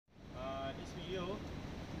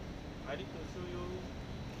I need to show you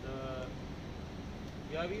the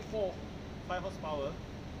VRV4 5 horsepower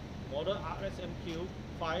model RSMQ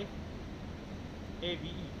 5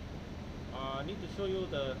 AVE. I need to show you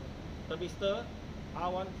the thermistor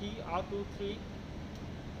R1T, R2T,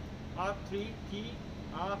 R3T,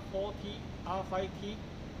 R4T, R5T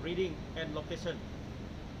reading and location.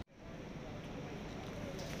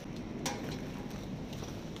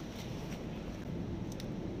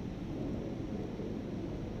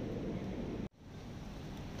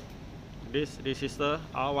 This resistor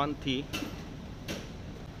R1T.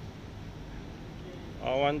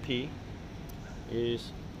 R1T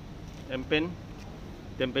is ambient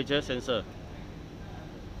temperature sensor.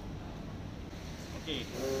 Okay,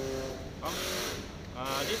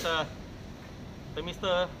 this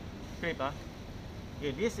thermistor clip.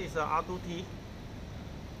 Okay, this is R2T.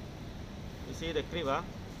 You see the clip.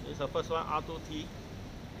 This is the first one, R2T.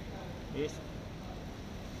 This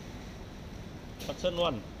suction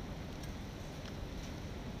 1.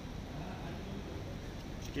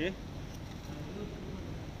 Okay.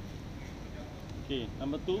 Okay,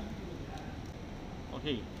 number 2.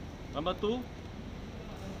 Okay, number 2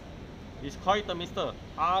 is coil thermistor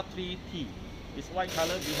R3T. It's white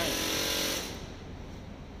color behind.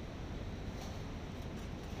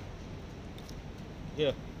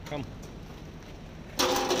 Here, come.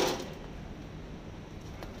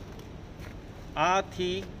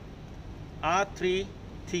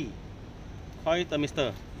 R3T coil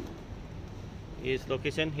thermistor is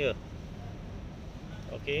location here.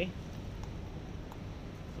 Okay.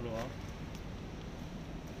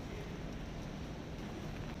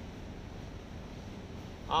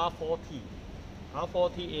 R4T.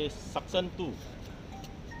 R4T is suction 2.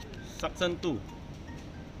 Suction 2.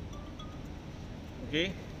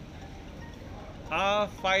 Okay.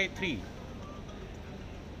 R53.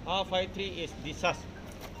 R53 is discharge.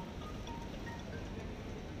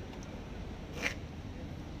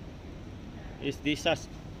 Is discharge.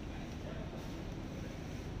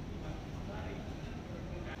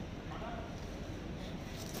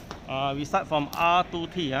 We start from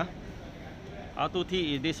R2T.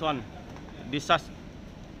 R2T is this one, discharge.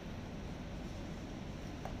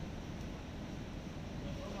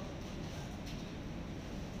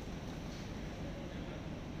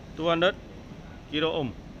 (200 kilo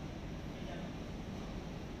ohm).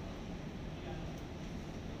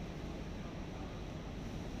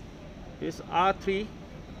 This R3T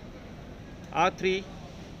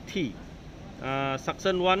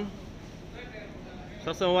suction 1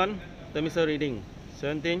 thermistor reading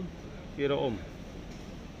 17 kilo ohm.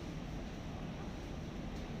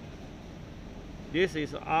 This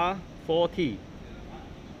is R4T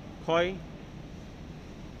coil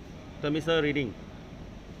thermistor reading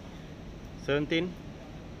 17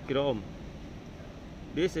 kilo ohm.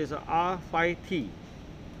 This is R5T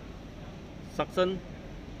suction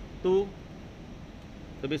 2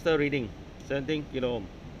 thermistor reading 17 kilo ohm.